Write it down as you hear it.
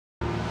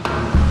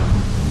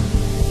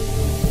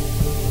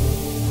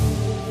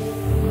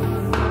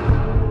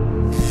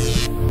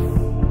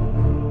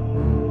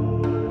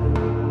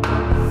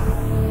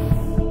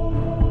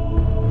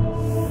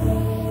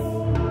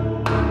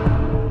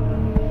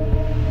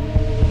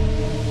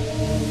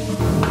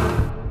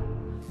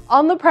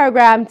On the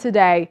program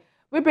today,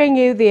 we bring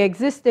you the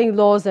existing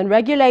laws and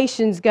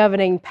regulations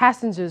governing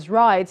passengers'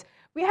 rights.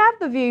 We have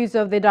the views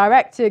of the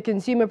Director of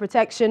Consumer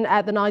Protection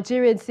at the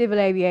Nigerian Civil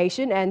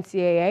Aviation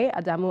 (NCAA),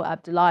 Adamu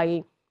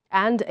Abdullahi,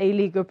 and a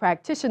legal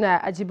practitioner,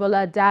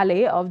 Ajibola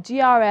Dali of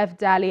GRF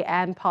Dali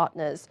and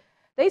Partners.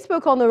 They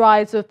spoke on the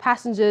rights of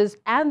passengers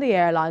and the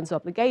airline's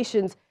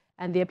obligations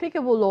and the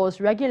applicable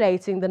laws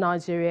regulating the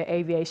Nigeria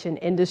aviation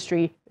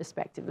industry,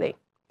 respectively.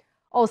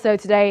 Also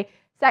today,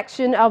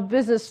 Section of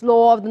Business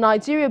Law of the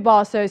Nigeria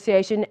Bar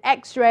Association,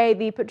 Xray,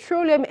 the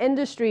Petroleum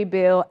Industry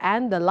Bill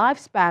and the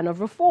lifespan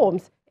of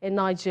reforms in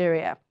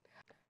Nigeria.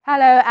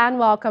 Hello and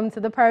welcome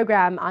to the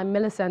program. I'm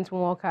Millicent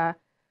Walker.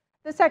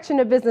 The Section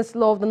of Business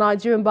Law of the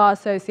Nigerian Bar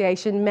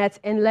Association met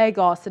in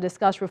Lagos to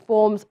discuss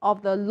reforms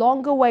of the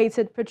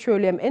long-awaited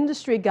Petroleum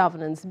Industry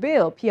Governance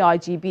Bill,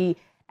 PIGB,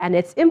 and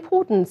its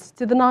importance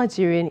to the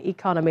Nigerian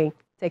economy.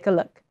 Take a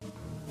look.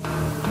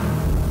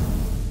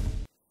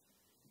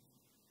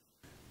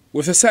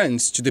 With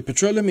assent to the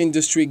Petroleum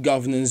Industry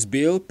Governance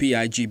Bill,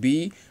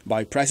 PIGB,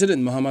 by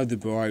President Muhammadu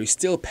Buhari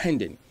still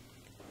pending,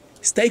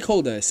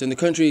 stakeholders in the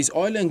country's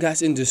oil and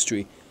gas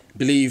industry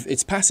believe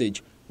its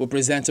passage will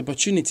present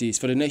opportunities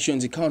for the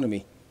nation's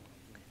economy.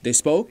 They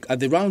spoke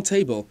at the round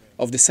table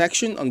of the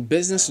Section on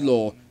Business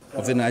Law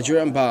of the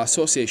Nigerian Bar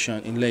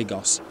Association in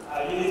Lagos.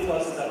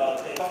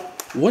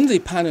 One of the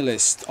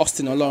panelists,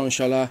 Austin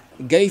Olorunshola,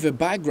 gave a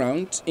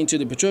background into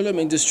the petroleum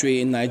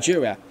industry in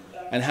Nigeria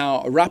and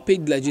how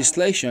rapid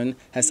legislation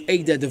has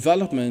aided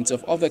development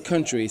of other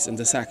countries in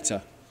the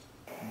sector.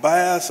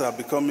 Buyers are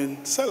becoming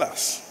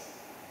sellers.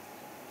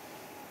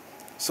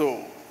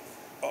 So,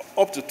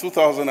 up to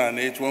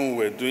 2008, when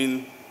we were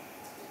doing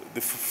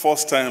the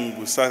first time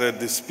we started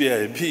this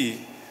PIB,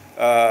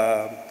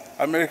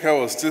 America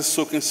was still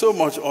soaking so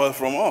much oil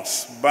from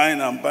us, buying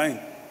and buying,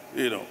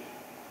 you know.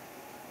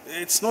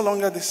 It's no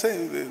longer the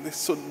same.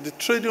 So the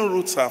trading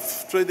routes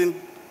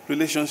trading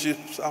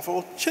relationships have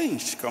all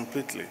changed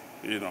completely.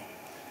 You know,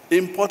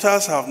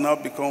 importers have now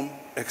become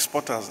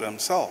exporters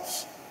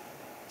themselves.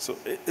 So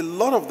a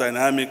lot of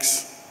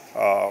dynamics,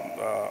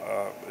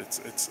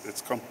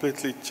 it's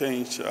completely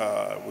changed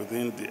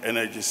within the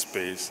energy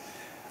space.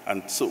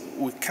 And so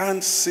we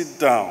can't sit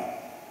down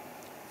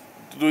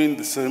doing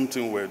the same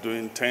thing we're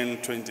doing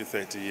 10, 20,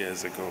 30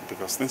 years ago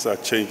because things are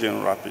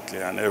changing rapidly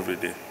and every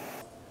day.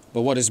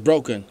 But what is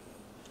broken?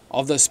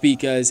 Other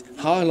speakers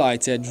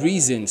highlighted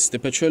reasons the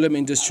Petroleum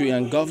Industry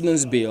and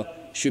Governance Bill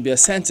should be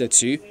assented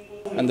to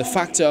and the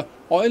factor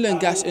oil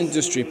and gas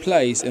industry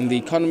plays in the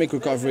Economic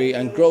Recovery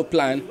and Growth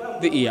Plan,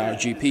 the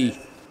ERGP.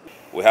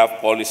 We have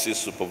policy,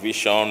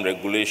 supervision,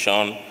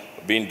 regulation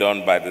being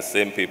done by the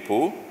same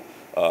people.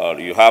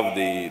 You have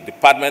the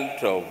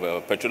Department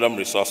of Petroleum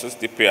Resources,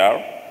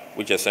 DPR,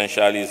 which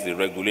essentially is the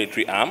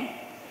regulatory arm.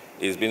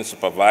 It's being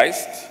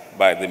supervised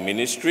by the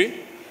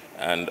ministry,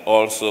 and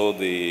also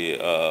the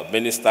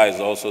minister is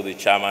also the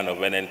chairman of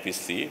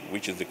NNPC,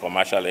 which is the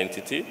commercial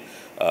entity.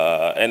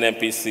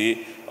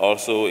 NNPC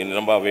also in a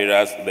number of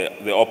areas,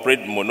 they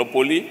operate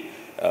monopoly,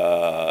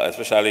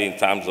 especially in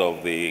terms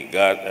of the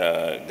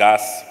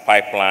gas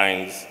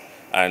pipelines,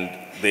 and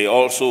they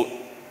also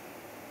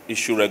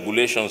issue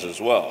regulations as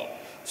well.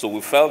 So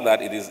we felt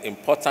that it is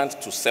important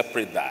to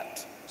separate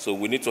that. So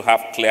we need to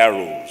have clear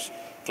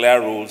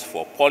rules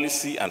for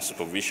policy and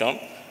supervision,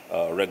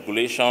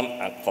 regulation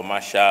and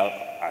commercial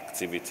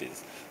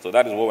activities. So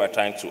that is what we're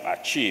trying to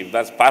achieve.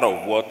 That's part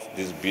of what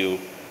this bill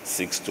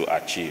seeks to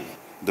achieve.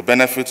 The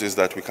benefit is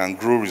that we can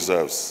grow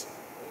reserves.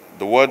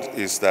 The word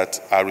is that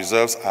our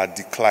reserves are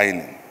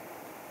declining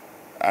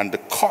and the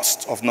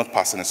cost of not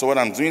passing it. So what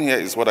I'm doing here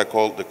is what I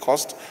call the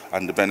cost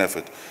and the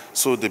benefit.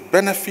 So the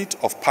benefit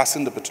of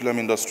passing the Petroleum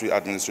Industry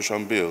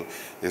Administration Bill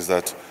is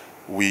that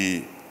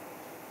we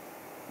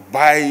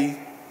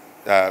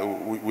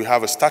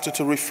have a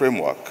statutory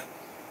framework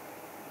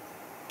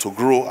to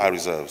grow our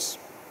reserves.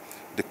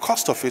 The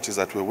cost of it is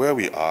that we're where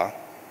we are,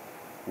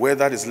 where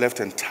that is left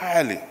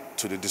entirely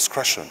to the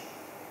discretion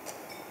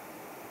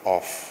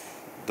of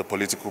the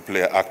political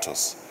player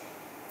actors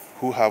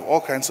who have all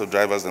kinds of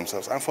drivers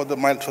themselves. And for the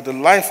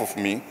life of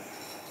me,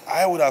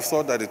 I would have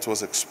thought that it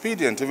was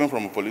expedient, even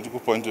from a political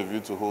point of view,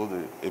 to hold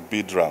a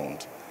bid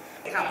round.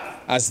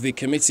 As the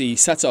committee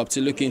set up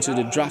to look into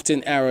the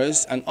drafting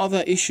errors and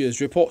other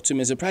issues report to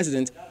Mr.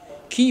 President,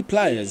 key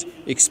players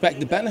expect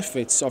the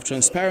benefits of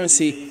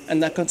transparency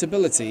and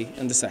accountability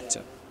in the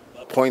sector.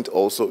 The point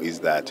also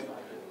is that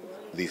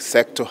the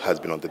sector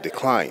has been on the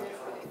decline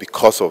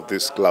because of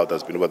this cloud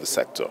that's been over the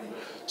sector.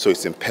 So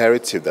it's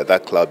imperative that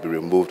that cloud be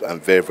removed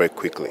and very, very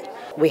quickly.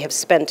 We have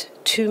spent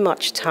too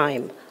much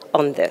time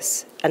on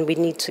this and we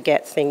need to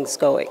get things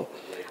going.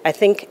 I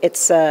think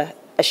it's a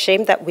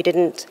shame that we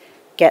didn't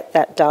get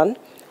that done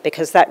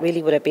because that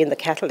really would have been the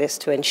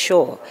catalyst to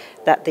ensure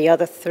that the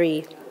other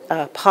three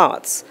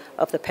parts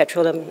of the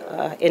Petroleum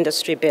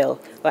Industry Bill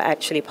were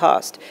actually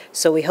passed.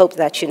 So we hope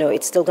that,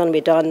 it's still going to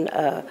be done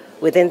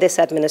within this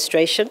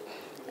administration.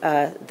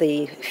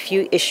 the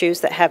few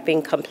issues that have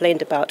been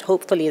complained about.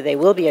 Hopefully they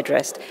will be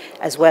addressed,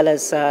 as well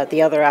as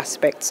the other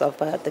aspects of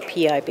the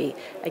PIB,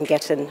 and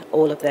getting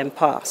all of them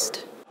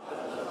passed.